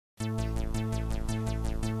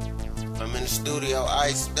studio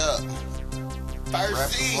iced up.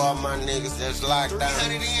 Rap for all my niggas that's locked down.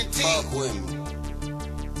 Fuck with me.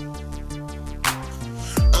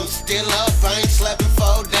 I'm still up, I ain't slept in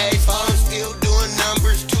 4 days. I'm still doing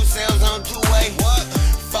numbers, 2 sales on 2-way. What?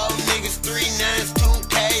 4 niggas, 3 9s,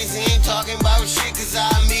 2 Ks. He ain't talking about shit, cause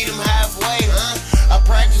I meet him halfway. I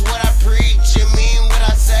practice what I preach and mean what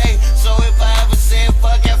I say. So if I ever said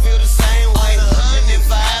fuck, I feel the same way. And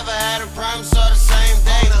if I ever had a problem, so the same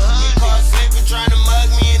day. You caught slipping, trying to mug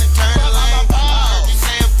me in the turn lane. I heard you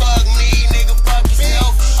saying fuck me, nigga, fuck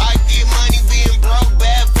yourself. I get money being broke,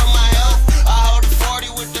 bad for my health. I hold a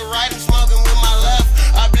 40 with the right, I'm smoking with my left.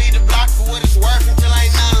 I bleed the block for what it's worth until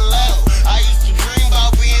ain't nothing left. I used to dream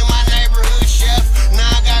about being my neighborhood chef. Now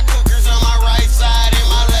I got cookers on my right side and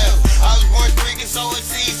my left. I was born drinking, so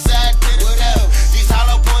it's east side to the left. These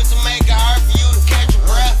hollow points will make it hard for you to catch a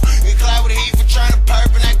breath. You cloud with the heat for trying to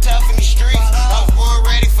perp and act tough in the streets. I was born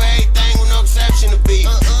ready for everything with no exception to be.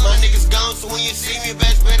 My niggas gone, so when you see me,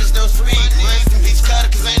 best bet is don't speak. Rest in peace, cutter,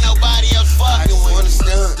 cause ain't nobody else fucking with me. I just wanna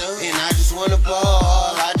stunt, and I just wanna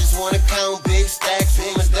ball. I just wanna count big stacks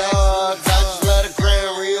with my dogs. I just love the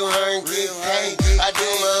grind real hard and get paid. I do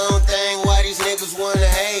my own thing, why these niggas wanna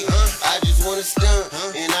hate? I just wanna stunt,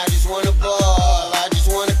 and I just wanna ball. I just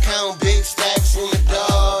wanna count big stacks with my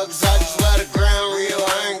dogs. I just love the grind real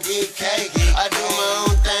hard and get cake. I do my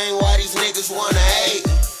own thing, why these niggas wanna hate?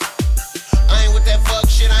 I ain't with that fuck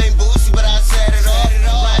shit, I ain't boosty, but I set it off.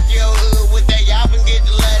 Rock your hood with that yop and get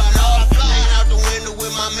to let it off. Hanging out the window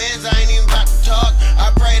with my mans, I ain't even about to talk.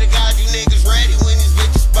 I pray to God you niggas ready when these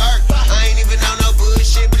bitches spark. I ain't even on no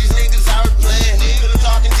bullshit, but these niggas already playing. Niggas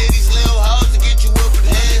talking to these little hoes to get you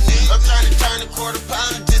whooping hands. I'm trying to turn a quarter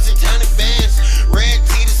pound into 600 bands. Red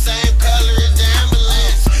tee the same color as the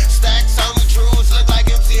ambulance. Stacks on me, truths look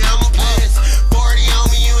like MC Hammer pants. 40 on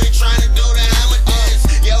me, you ain't trying to do the hammer dance.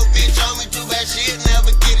 Yo, bitch on me, too bad she'll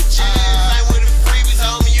never get a chance. Ain't with the freebies,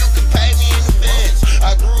 homie, you can pay me in advance.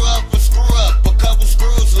 I grew up with screw up, a couple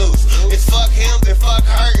screws loose. It's fuck him and fuck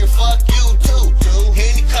her and fuck you too.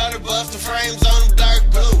 Henny color bust the frames on them dark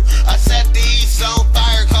blue. I set the east on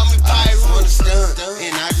fire, call me Pyro. I just wanna stunt,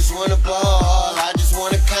 and I just wanna ball. I just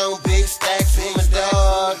wanna count big stacks with my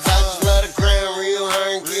dogs. I just love the grind real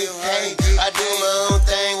hard and get paid. I do my own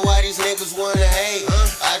thing, why these niggas wanna hate?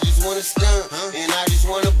 I just wanna stunt,